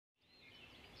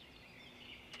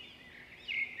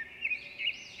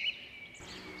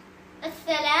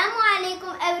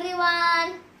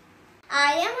everyone.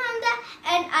 I am Hamda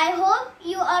and I hope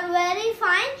you are very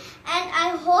fine and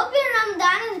I hope your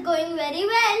Ramadan is going very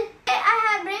well. Today I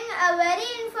have bring a very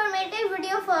informative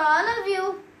video for all of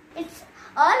you. It's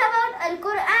all about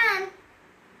Alquran.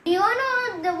 Do you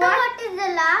know what is the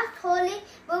last holy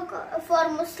book for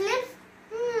Muslims?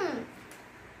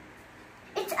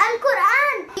 It's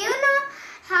Alquran. Do you know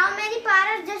how many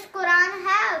paras does Quran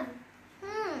have?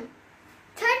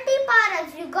 30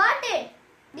 paras. You got it.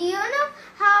 Do you know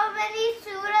how many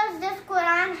surahs does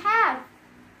Quran have?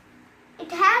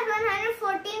 It has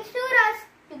 114 surahs.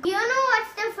 Do you know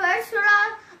what's the first surah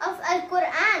of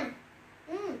Al-Quran?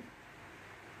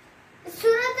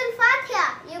 Surah Al-Fatiha.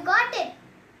 You got it.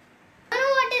 Do you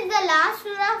know what is the last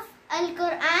surah of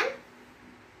Al-Quran?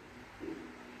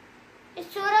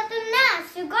 It's Surah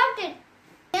Al-Nas. You got it.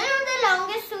 Do you know the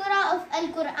longest surah of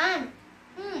Al-Quran?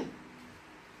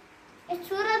 It's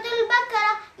Surah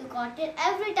Al-Baqarah. You got it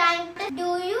every time. Do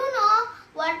you know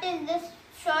what is the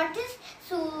shortest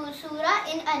surah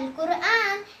in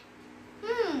Al-Quran?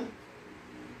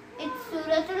 It's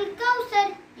Surah Al-Kosar.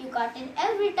 You got it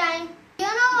every time. Do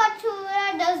you know what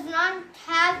surah does not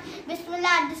have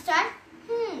Bismillah at the start?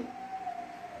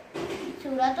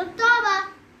 Surah Al-Tawbah.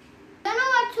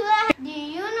 Do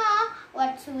you know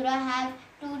what surah has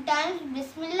 2 times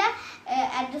Bismillah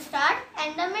at the start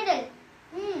and the middle?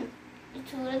 It's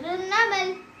Surah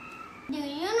Al-Naml. Do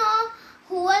you know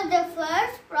who was the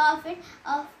first prophet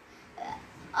of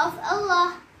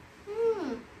Allah?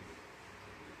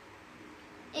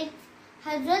 It's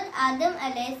Hazrat Adam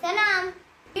alayhi salam.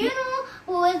 Do you know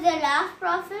who was the last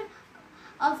prophet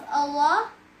of Allah?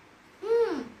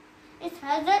 It's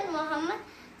Hazrat Muhammad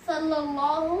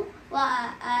sallallahu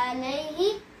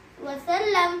alayhi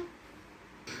wasallam.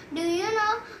 Do you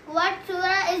know what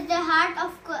surah is the heart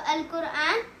of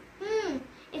Al-Quran?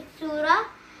 It's Surah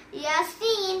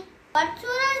Yasin. What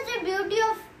surah is the beauty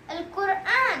of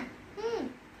Al-Quran?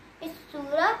 It's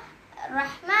Surah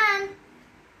Rahman.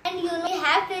 And you know, we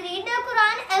have to read the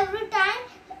Quran every time,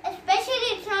 especially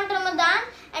it's not Ramadan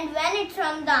and when it's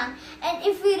Ramadan. And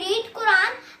if we read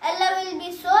Quran, Allah will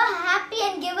be so happy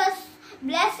and give us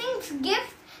blessings,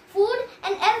 gifts, food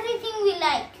and everything we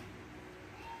like.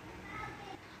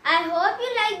 I hope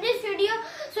you like this video,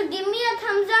 so give me a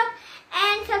thumbs up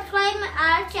and subscribe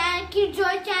our channel, Kids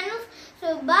Joy channels.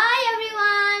 So bye.